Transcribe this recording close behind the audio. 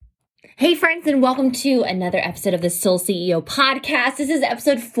Hey friends, and welcome to another episode of the Soul CEO podcast. This is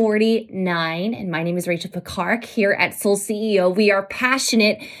episode 49, and my name is Rachel Picard. Here at Soul CEO, we are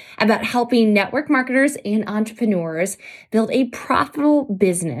passionate about helping network marketers and entrepreneurs build a profitable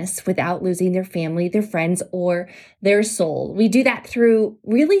business without losing their family, their friends, or their soul. We do that through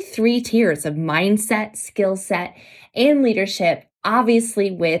really 3 tiers of mindset, skill set, and leadership, obviously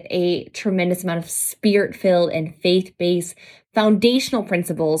with a tremendous amount of spirit-filled and faith-based foundational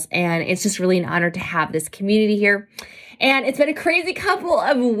principles. And it's just really an honor to have this community here. And it's been a crazy couple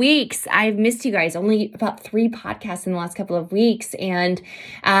of weeks. I've missed you guys, only about 3 podcasts in the last couple of weeks. And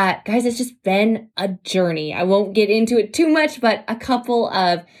guys, it's just been a journey. I won't get into it too much, but a couple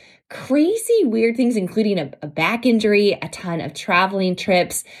of crazy, weird things, including a back injury, a ton of traveling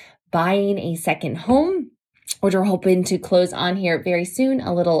trips, buying a second home, which we're hoping to close on here very soon,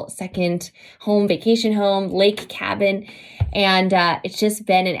 a little second home, vacation home, lake cabin. And it's just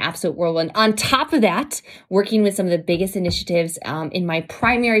been an absolute whirlwind. On top of that, working with some of the biggest initiatives in my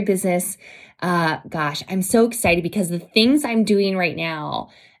primary business. I'm so excited because the things I'm doing right now,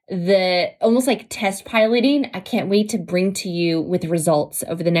 the almost like test piloting, I can't wait to bring to you with results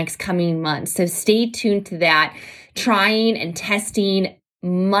over the next coming months. So stay tuned to that, trying and testing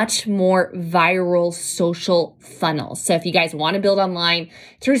much more viral social funnels. So if you guys want to build online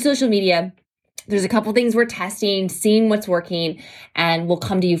through social media, there's a couple things we're testing, seeing what's working, and we'll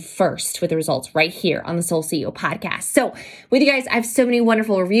come to you first with the results right here on the Soul CEO podcast. So with you guys, I have so many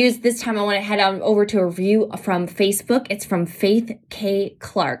wonderful reviews. This time I want to head on over to a review from Facebook. It's from Faith K.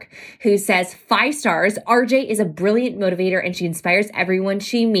 Clark, who says, 5 stars. RJ is a brilliant motivator and she inspires everyone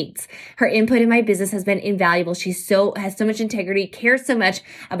she meets. Her input in my business has been invaluable. She has so much integrity, cares so much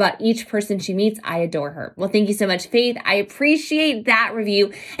about each person she meets. I adore her. Well, thank you so much, Faith. I appreciate that review.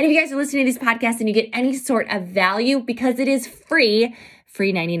 And if you guys are listening to these podcasts and you get any sort of value, because it is free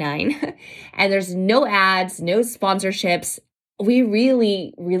 99, and there's no ads, no sponsorships, we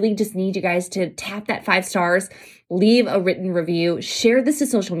really, really just need you guys to tap that 5 stars, leave a written review, share this to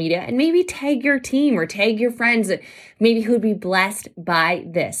social media, and maybe tag your team or tag your friends that maybe who would be blessed by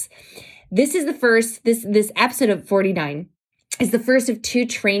this. This is the first, this episode of 49 is the first of 2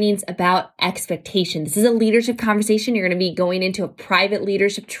 trainings about expectation. This is a leadership conversation. You're going to be going into a private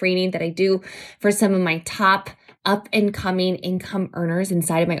leadership training that I do for some of my top up and coming income earners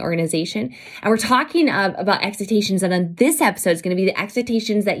inside of my organization. And we're talking about expectations. And on this episode is going to be the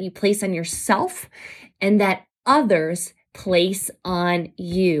expectations that you place on yourself and that others place on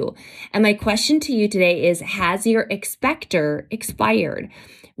you. And my question to you today is, has your expector expired?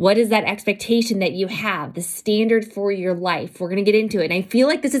 What is that expectation that you have, the standard for your life? We're going to get into it. And I feel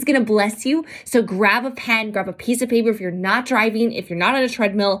like this is going to bless you. So grab a pen, grab a piece of paper if you're not driving, if you're not on a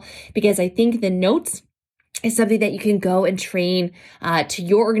treadmill, because I think the notes is something that you can go and train to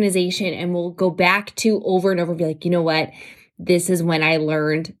your organization, and we'll go back to over and over and be like, you know what? This is when I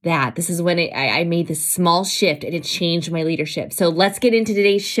learned that. This is when I made this small shift and it changed my leadership. So let's get into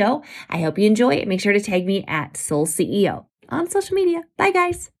today's show. I hope you enjoy it. Make sure to tag me at Soul CEO on social media. Bye,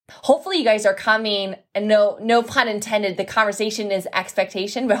 guys. Hopefully you guys are coming, and no pun intended, the conversation is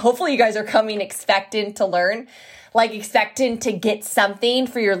expectation, but hopefully you guys are coming expectant to learn, like expectant to get something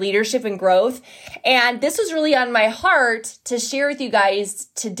for your leadership and growth. And this was really on my heart to share with you guys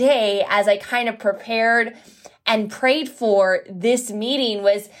today as I kind of prepared and prayed for this meeting,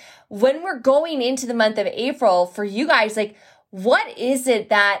 was when we're going into the month of April for you guys, like, what is it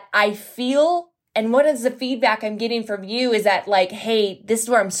that I feel, and what is the feedback I'm getting from you is that, like, hey, this is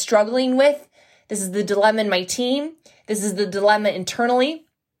where I'm struggling with. This is the dilemma in my team. This is the dilemma internally.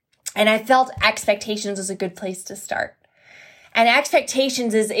 And I felt expectations was a good place to start. And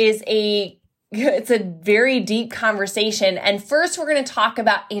expectations is it's a very deep conversation. And first, we're going to talk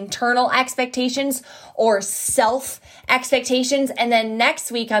about internal expectations or self expectations. And then next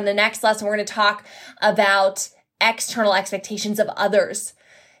week on the next lesson, we're going to talk about external expectations of others.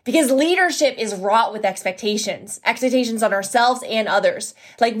 Because leadership is wrought with expectations on ourselves and others.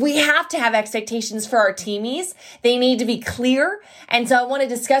 Like, we have to have expectations for our teamies. They need to be clear. And so I want to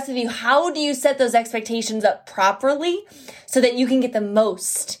discuss with you, how do you set those expectations up properly so that you can get the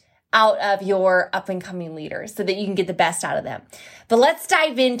most out of your up and coming leaders, so that you can get the best out of them. But let's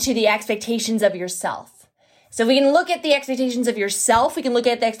dive into the expectations of yourself. So we can look at the expectations of yourself. We can look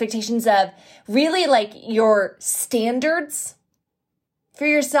at the expectations of really like your standards for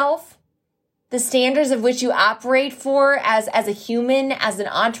yourself, the standards of which you operate for as a human, as an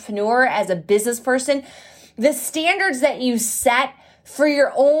entrepreneur, as a business person, the standards that you set for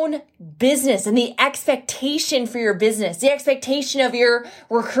your own business and the expectation for your business, the expectation of your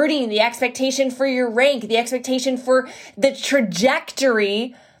recruiting, the expectation for your rank, the expectation for the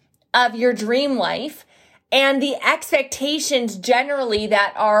trajectory of your dream life and the expectations generally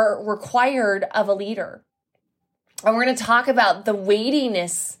that are required of a leader. And we're going to talk about the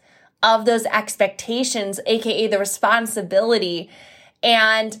weightiness of those expectations, aka the responsibility,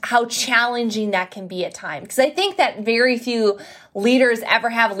 and how challenging that can be at times. Because I think that very few leaders ever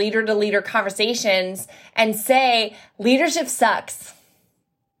have leader-to-leader conversations and say, leadership sucks.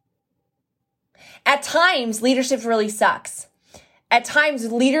 At times, leadership really sucks. At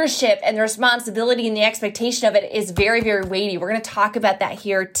times, leadership and the responsibility and the expectation of it is very, very weighty. We're going to talk about that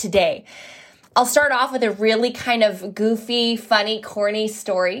here today. I'll start off with a really kind of goofy, funny, corny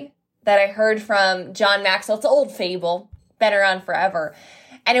story that I heard from John Maxwell. It's an old fable, been around forever.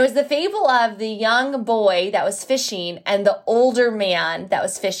 And it was the fable of the young boy that was fishing and the older man that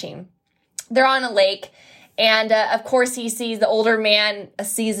was fishing. They're on a lake, and of course he sees the older man, a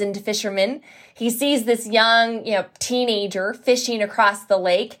seasoned fisherman. He sees this young, teenager fishing across the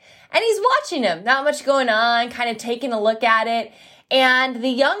lake, and he's watching him. Not much going on, kind of taking a look at it. And the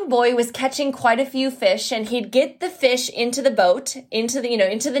young boy was catching quite a few fish, and he'd get the fish into the boat, into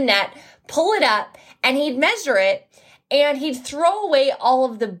the net, pull it up, and he'd measure it, and he'd throw away all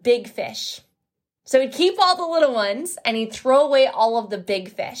of the big fish. So he'd keep all the little ones, and he'd throw away all of the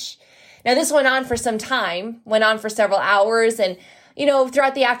big fish. Now, this went on for some time, went on for several hours, and,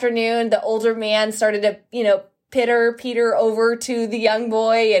 throughout the afternoon, the older man started to, Peter over to the young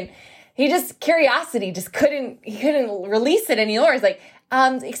boy, and curiosity couldn't release it anymore. It's like,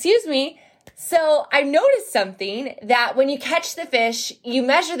 excuse me. So I noticed something that when you catch the fish, you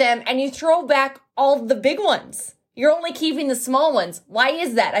measure them and you throw back all the big ones. You're only keeping the small ones. Why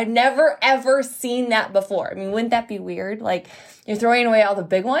is that? I've never, ever seen that before. I mean, wouldn't that be weird? Like, you're throwing away all the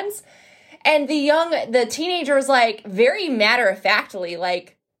big ones? And the teenager was like, very matter-of-factly,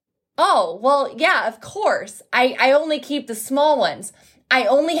 like, oh, well, yeah, of course. I only keep the small ones. I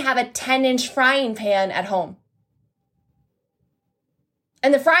only have a 10-inch frying pan at home.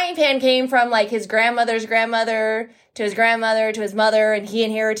 And the frying pan came from like his grandmother's grandmother to his grandmother to his mother, and he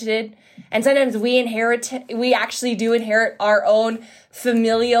inherited it. And sometimes we actually do inherit our own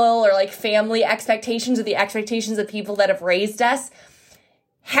familial or like family expectations or the expectations of people that have raised us.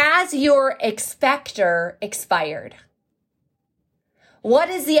 Has your expector expired? What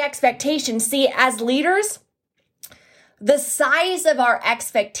is the expectation? See, as leaders, the size of our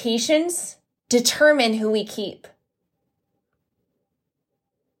expectations determine who we keep.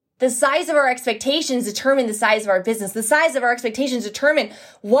 The size of our expectations determine the size of our business. The size of our expectations determine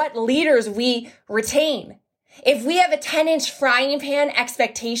what leaders we retain. If we have a 10-inch frying pan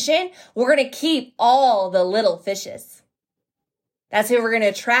expectation, we're going to keep all the little fishes. That's who we're going to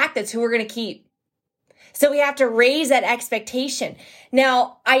attract. That's who we're going to keep. So we have to raise that expectation.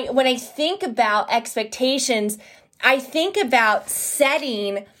 Now, when I think about expectations, I think about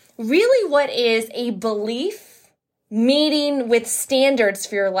setting really what is a belief meeting with standards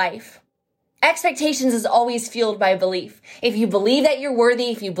for your life. Expectations is always fueled by belief. If you believe that you're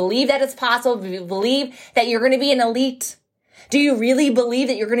worthy, if you believe that it's possible, if you believe that you're going to be an elite, do you really believe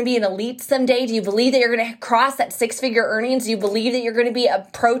that you're going to be an elite someday? Do you believe that you're going to cross that 6-figure earnings? Do you believe that you're going to be a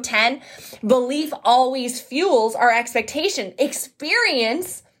pro 10? Belief always fuels our expectation.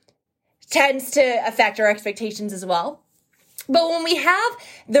 Experience tends to affect our expectations as well. But when we have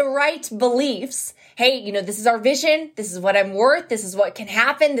the right beliefs, hey, this is our vision. This is what I'm worth. This is what can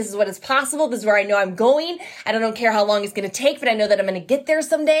happen. This is what is possible. This is where I know I'm going. I don't care how long it's going to take, but I know that I'm going to get there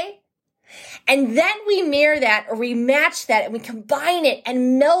someday. And then we mirror that or we match that and we combine it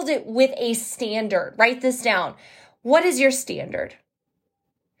and meld it with a standard. Write this down. What is your standard?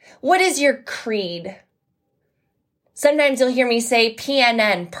 What is your creed? Sometimes you'll hear me say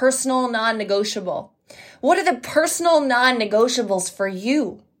PNN, personal non-negotiable. What are the personal non-negotiables for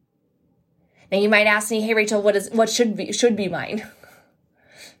you? Now you might ask me, hey Rachel, what should be mine?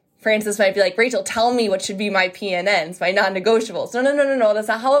 Francis might be like, Rachel, tell me what should be my PNNs, my non-negotiables. No, that's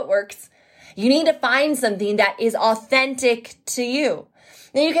not how it works. You need to find something that is authentic to you.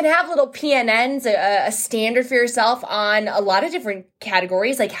 Now you can have little PNNs, a standard for yourself on a lot of different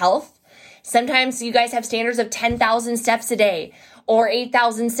categories like health. Sometimes you guys have standards of 10,000 steps a day or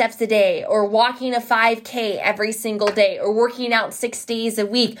 8,000 steps a day or walking a 5K every single day or working out 6 days a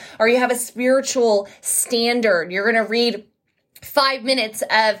week, or you have a spiritual standard. You're going to read 5 minutes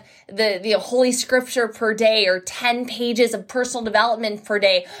of the Holy Scripture per day or 10 pages of personal development per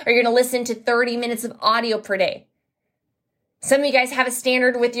day, or you're going to listen to 30 minutes of audio per day. Some of you guys have a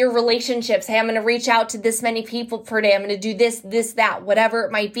standard with your relationships. Hey, I'm going to reach out to this many people per day. I'm going to do this, that, whatever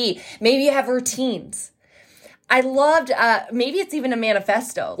it might be. Maybe you have routines. I loved, maybe it's even a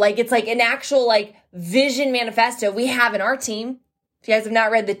manifesto. Like it's like an actual vision manifesto we have in our team. If you guys have not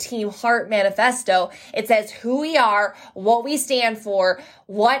read the Team Heart Manifesto, it says who we are, what we stand for,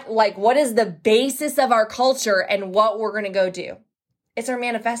 what is the basis of our culture and what we're going to go do. It's our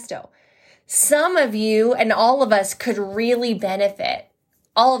manifesto. Some of you and all of us could really benefit.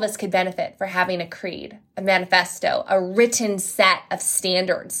 All of us could benefit for having a creed, a manifesto, a written set of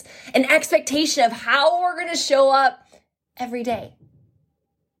standards, an expectation of how we're going to show up every day.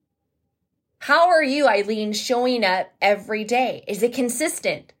 How are you, Eileen, showing up every day? Is it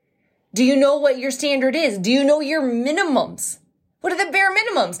consistent? Do you know what your standard is? Do you know your minimums? What are the bare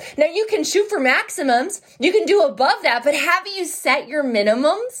minimums? Now, you can shoot for maximums. You can do above that, but have you set your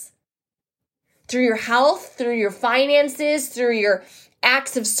minimums? Through your health, through your finances, through your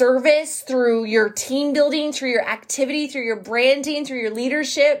acts of service, through your team building, through your activity, through your branding, through your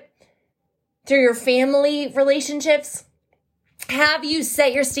leadership, through your family relationships? Have you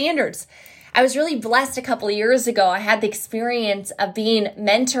set your standards? I was really blessed a couple of years ago. I had the experience of being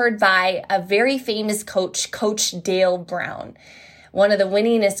mentored by a very famous coach, Coach Dale Brown, one of the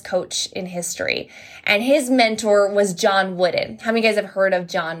winningest coach in history. And his mentor was John Wooden. How many of you guys have heard of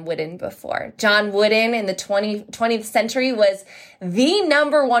John Wooden before? John Wooden in the 20th century was the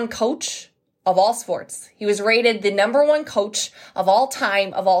number one coach of all sports. He was rated the number one coach of all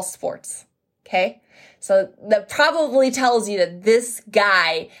time of all sports. Okay? So that probably tells you that this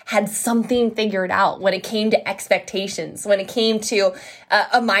guy had something figured out when it came to expectations, when it came to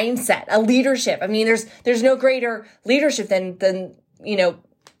a mindset, a leadership. I mean, there's no greater leadership than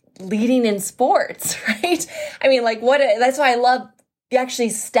leading in sports, right? I mean, that's why I love actually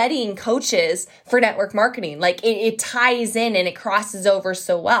studying coaches for network marketing. Like it ties in and it crosses over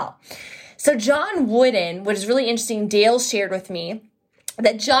so well. So John Wooden, what is really interesting, Dale shared with me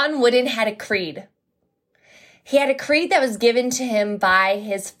that John Wooden had a creed. He had a creed that was given to him by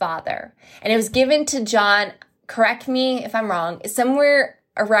his father. And it was given to John, correct me if I'm wrong, somewhere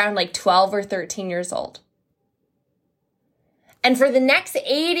around 12 or 13 years old. And for the next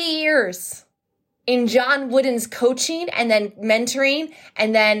 80 years in John Wooden's coaching and then mentoring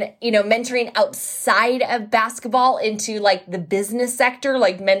and then, mentoring outside of basketball into the business sector,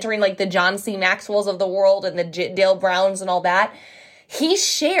 mentoring the John C. Maxwell's of the world and the Dale Browns and all that, he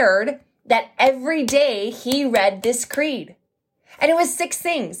shared that every day he read this creed. And it was 6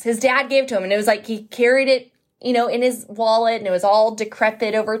 things his dad gave to him. And it was he carried it, in his wallet, and it was all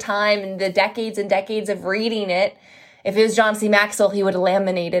decrepit over time and the decades and decades of reading it. If it was John C. Maxwell, he would have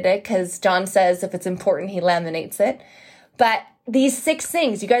laminated it because John says if it's important, he laminates it. But these 6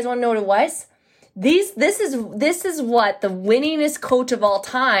 things, you guys want to know what it was? This is what the winningest coach of all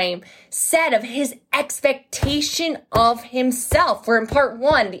time said of his expectation of himself. We're in part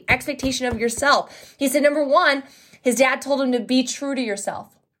 1, the expectation of yourself. He said, number 1, his dad told him to be true to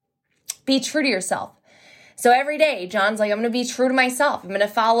yourself. Be true to yourself. So every day, John's I'm going to be true to myself. I'm going to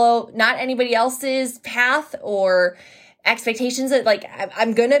follow not anybody else's path or expectations.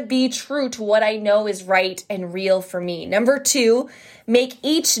 I'm going to be true to what I know is right and real for me. Number 2, make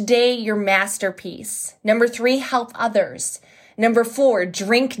each day your masterpiece. Number 3, help others. Number 4,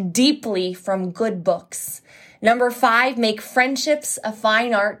 drink deeply from good books. Number 5, make friendships a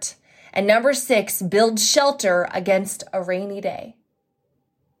fine art. And number 6, build shelter against a rainy day.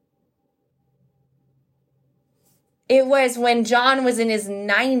 It was when John was in his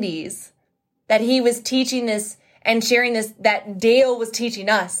 90s that he was teaching this and sharing this, that Dale was teaching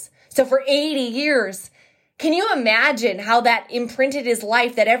us. So for 80 years, can you imagine how that imprinted his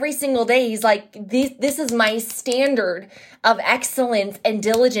life, that every single day he's this is my standard of excellence and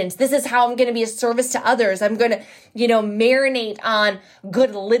diligence. This is how I'm going to be a service to others. I'm going to, marinate on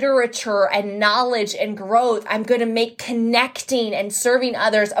good literature and knowledge and growth. I'm going to make connecting and serving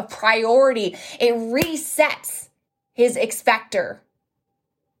others a priority. It resets his expector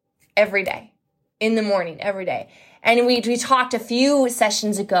every day, in the morning, every day. And we talked a few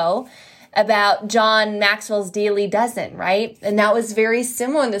sessions ago about John Maxwell's Daily Dozen, right? And that was very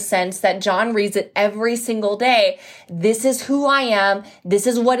similar in the sense that John reads it every single day. This is who I am. This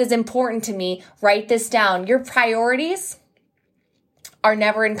is what is important to me. Write this down. Your priorities are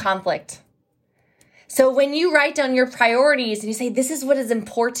never in conflict. So when you write down your priorities and you say, this is what is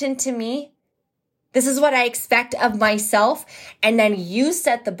important to me, this is what I expect of myself, and then you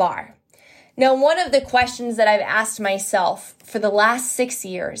set the bar. Now, one of the questions that I've asked myself for the last 6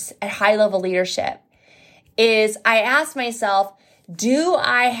 years at High Level Leadership is I ask myself, do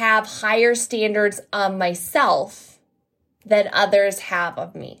I have higher standards on myself than others have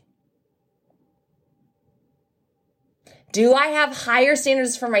of me? Do I have higher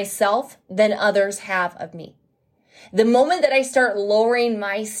standards for myself than others have of me? The moment that I start lowering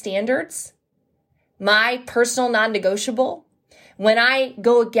my standards, my personal non-negotiable, when I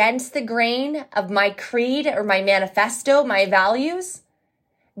go against the grain of my creed or my manifesto, my values,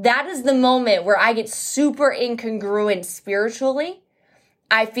 that is the moment where I get super incongruent spiritually.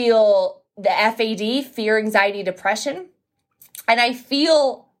 I feel the FAD, fear, anxiety, depression, and I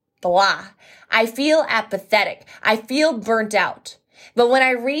feel blah. I feel apathetic. I feel burnt out. But when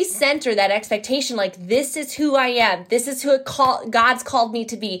I recenter that expectation, like this is who I am, this is who God's called me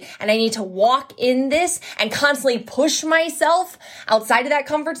to be, and I need to walk in this and constantly push myself outside of that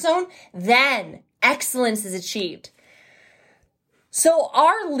comfort zone, then excellence is achieved. So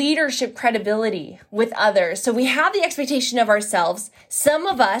our leadership credibility with others, so we have the expectation of ourselves. Some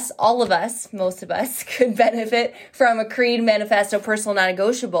of us, all of us, most of us could benefit from a creed, manifesto, personal,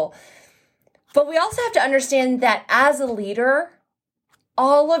 non-negotiable. But we also have to understand that as a leader,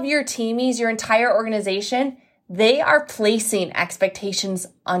 all of your teamies, your entire organization, they are placing expectations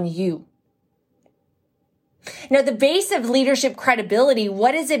on you. Now, the base of leadership credibility,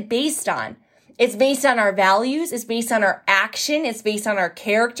 what is it based on? It's based on our values. It's based on our action. It's based on our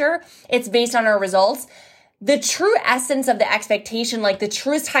character. It's based on our results. The true essence of the expectation, like the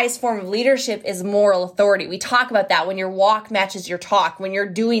truest, highest form of leadership, is moral authority. We talk about that when your walk matches your talk, when you're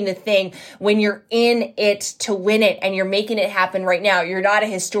doing the thing, when you're in it to win it and you're making it happen right now. You're not a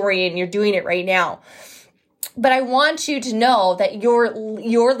historian. You're doing it right now. But I want you to know that your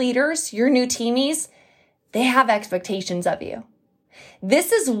leaders, your new teamies, they have expectations of you.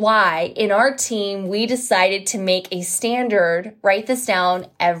 This is why in our team, we decided to make a standard, write this down,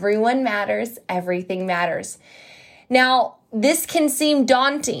 everyone matters, everything matters. Now, this can seem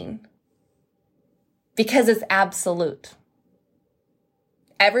daunting because it's absolute.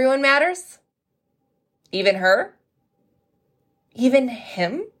 Everyone matters, even her, even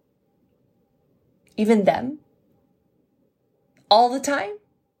him, even them, all the time.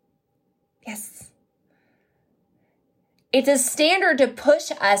 Yes. It's a standard to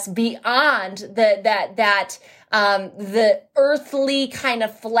push us beyond the earthly kind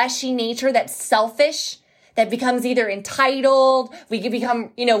of fleshy nature that's selfish, that becomes either entitled, we can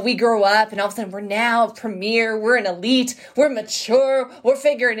become, we grow up and all of a sudden we're now premier, we're an elite, we're mature, we're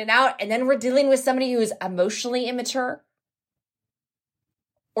figuring it out. And then we're dealing with somebody who is emotionally immature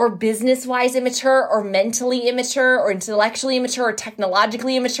or business-wise immature or mentally immature or intellectually immature or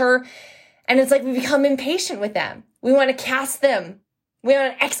technologically immature. And it's like we become impatient with them. We want to cast them. We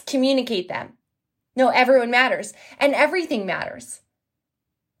want to excommunicate them. No, everyone matters. And everything matters.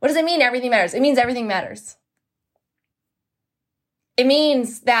 What does it mean, everything matters? It means everything matters. It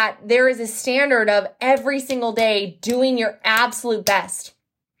means that there is a standard of every single day doing your absolute best.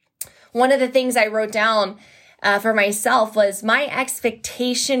 One of the things I wrote down for myself was my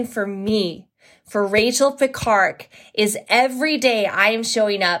expectation for me, for Rachel Picard, is every day I am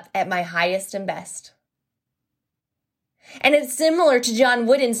showing up at my highest and best. And it's similar to John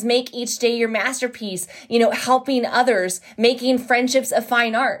Wooden's Make Each Day Your Masterpiece, helping others, making friendships a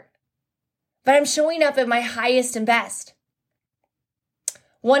fine art. But I'm showing up at my highest and best.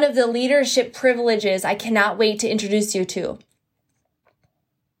 One of the leadership privileges I cannot wait to introduce you to.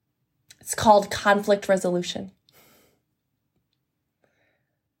 It's called conflict resolution.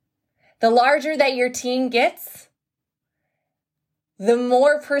 The larger that your team gets, the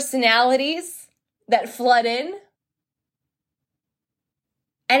more personalities that flood in.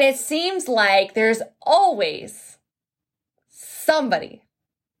 And it seems like there's always somebody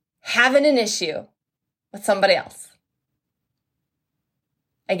having an issue with somebody else.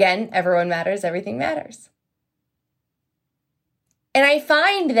 Again, everyone matters, everything matters. And I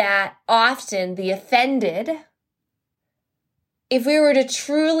find that often the offended, if we were to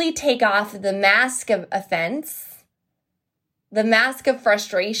truly take off the mask of offense, the mask of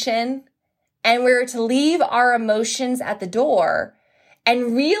frustration, and we were to leave our emotions at the door,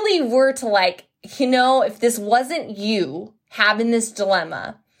 and really were to if this wasn't you having this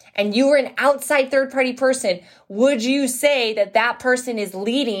dilemma and you were an outside third-party person, would you say that that person is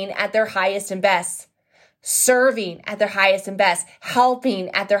leading at their highest and best, serving at their highest and best, helping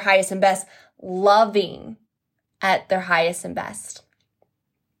at their highest and best, loving at their highest and best?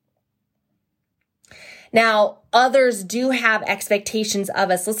 Now, others do have expectations of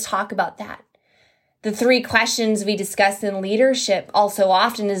us. Let's talk about that. The 3 questions we discuss in leadership also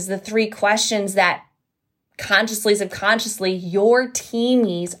often is the 3 questions that consciously, subconsciously, your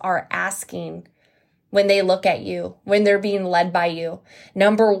teamies are asking when they look at you, when they're being led by you.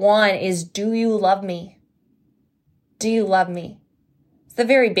 Number 1 is, do you love me? Do you love me? It's the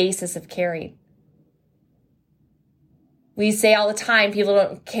very basis of caring. We say all the time, people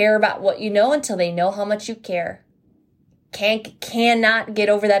don't care about what you know until they know how much you care. Cannot get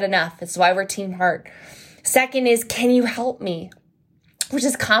over that enough. That's why we're Team Heart. Second is, can you help me? which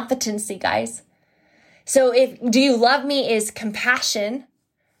is competency, guys. So if do you love me is compassion,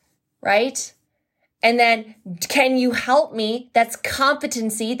 right? And then can you help me? That's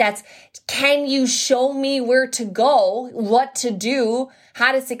competency. That's can you show me where to go, what to do,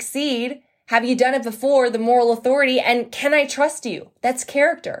 how to succeed? Have you done it before? The moral authority. And can I trust you? That's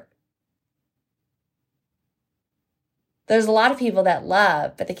character. There's a lot of people that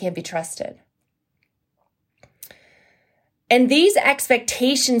love, but they can't be trusted. And these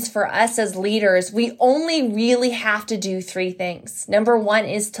expectations for us as leaders, we only really have to do 3 things. Number 1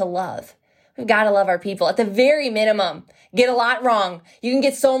 is to love. We've got to love our people. At the very minimum, get a lot wrong. You can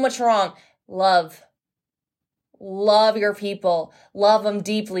get so much wrong. Love. Love your people. Love them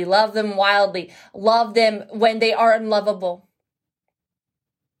deeply. Love them wildly. Love them when they are unlovable.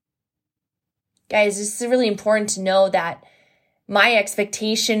 Guys, this is really important to know that my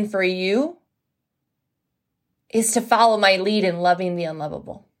expectation for you is to follow my lead in loving the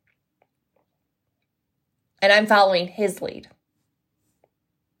unlovable. And I'm following his lead.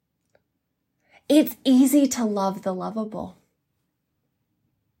 It's easy to love the lovable.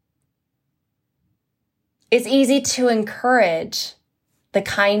 It's easy to encourage the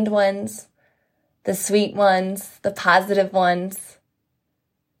kind ones, the sweet ones, the positive ones.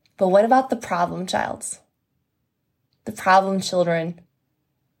 But what about the problem childs? The problem children?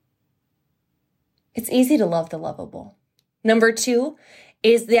 It's easy to love the lovable. Number 2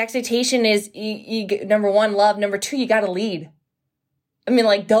 is the expectation is, number 1, love. Number 2, you got to lead. I mean,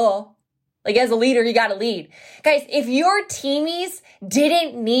 like, duh. Like, as a leader, you got to lead. Guys, if your teamies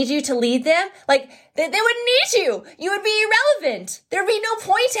didn't need you to lead them, like, they wouldn't need you. You would be irrelevant. There'd be no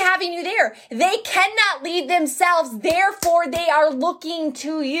point to having you there. They cannot lead themselves. Therefore, they are looking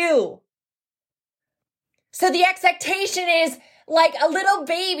to you. So the expectation is like a little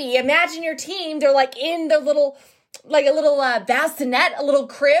baby. Imagine your team. They're like in the little, like a little bassinet, a little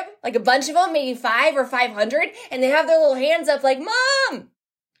crib, like a bunch of them, maybe 5 or 500. And they have their little hands up like, Mom,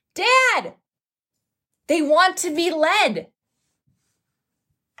 Dad. They want to be led.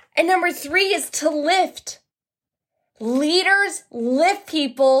 And number 3 is to lift. Leaders lift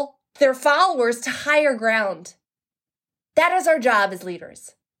people, their followers, to higher ground. That is our job as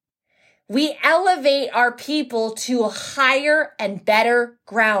leaders. We elevate our people to a higher and better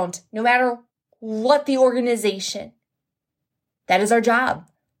ground, no matter what the organization. That is our job.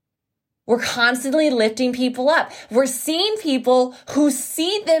 We're constantly lifting people up. We're seeing people who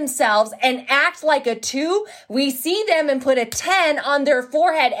see themselves and act like a 2. We see them and put a 10 on their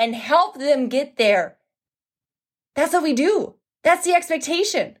forehead and help them get there. That's what we do. That's the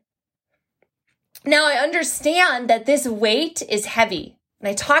expectation. Now, I understand that this weight is heavy. And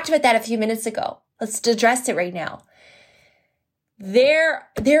I talked about that a few minutes ago. Let's address it right now. There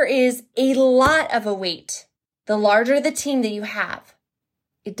is a lot of a weight. The larger the team that you have,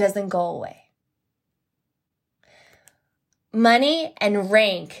 it doesn't go away. Money and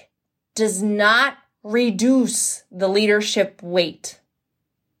rank does not reduce the leadership weight.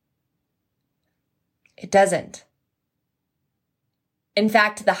 It doesn't. In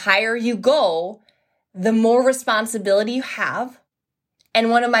fact, the higher you go, the more responsibility you have. And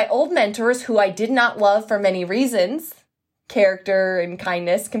one of my old mentors, who I did not love for many reasons, character and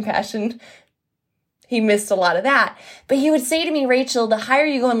kindness, compassion, he missed a lot of that. But he would say to me, Rachel, the higher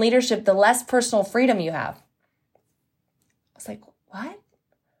you go in leadership, the less personal freedom you have. I was like, what?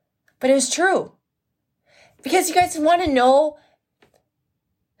 But it was true. Because you guys want to know,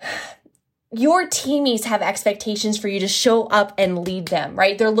 your teamies have expectations for you to show up and lead them,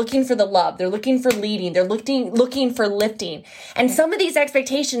 right? They're looking for the love. They're looking for leading. They're looking for lifting. And some of these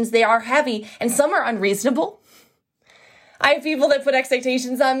expectations, they are heavy and some are unreasonable. I have people that put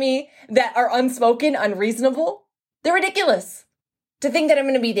expectations on me that are unspoken, unreasonable. They're ridiculous. To think that I'm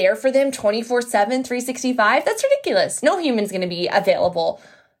going to be there for them 24/7, 365, that's ridiculous. No human's going to be available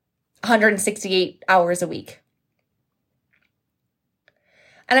 168 hours a week.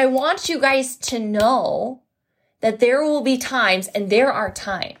 And I want you guys to know that there will be times, and there are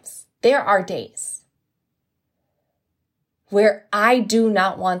times, there are days where I do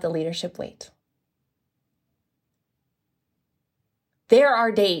not want the leadership weight. There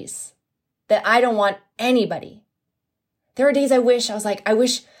are days that I don't want anybody. There are days I wish I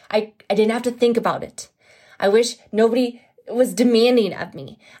didn't have to think about it. I wish nobody was demanding of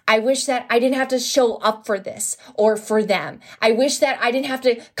me. I wish that I didn't have to show up for this or for them. I wish that I didn't have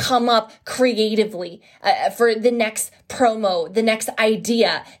to come up creatively for the next promo, the next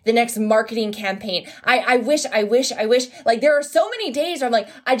idea, the next marketing campaign. I wish, like there are so many days where I'm like,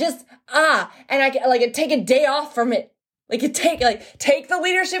 and I take a day off from it. Take the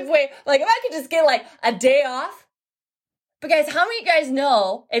leadership way. Like if I could just get like a day off, But guys, how many of you guys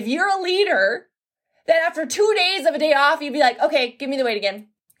know if you're a leader that after 2 days of a day off, you'd be like, okay, give me the weight again.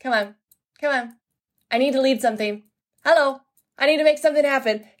 Come on. I need to lead something. Hello. I need to make something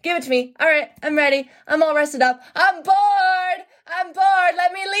happen. Give it to me. All right. I'm ready. I'm all rested up. I'm bored.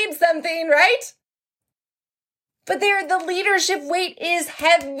 Let me lead something, right? But the leadership weight is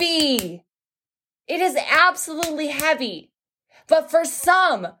heavy. It is absolutely heavy. But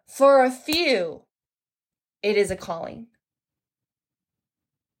for a few, it is a calling.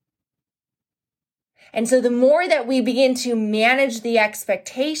 And so the more that we begin to manage the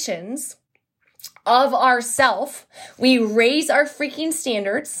expectations of ourself, we raise our freaking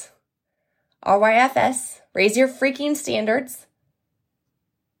standards, RYFS, raise your freaking standards,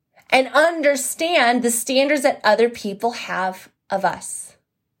 and understand the standards that other people have of us.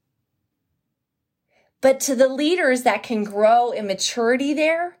 But to the leaders that can grow in maturity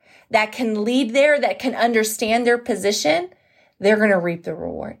there, that can lead there, that can understand their position, they're going to reap the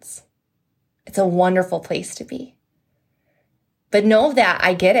rewards. It's a wonderful place to be. But know that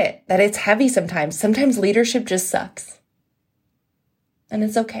I get it, that it's heavy sometimes. Sometimes leadership just sucks. And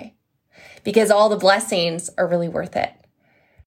it's okay, because all the blessings are really worth it.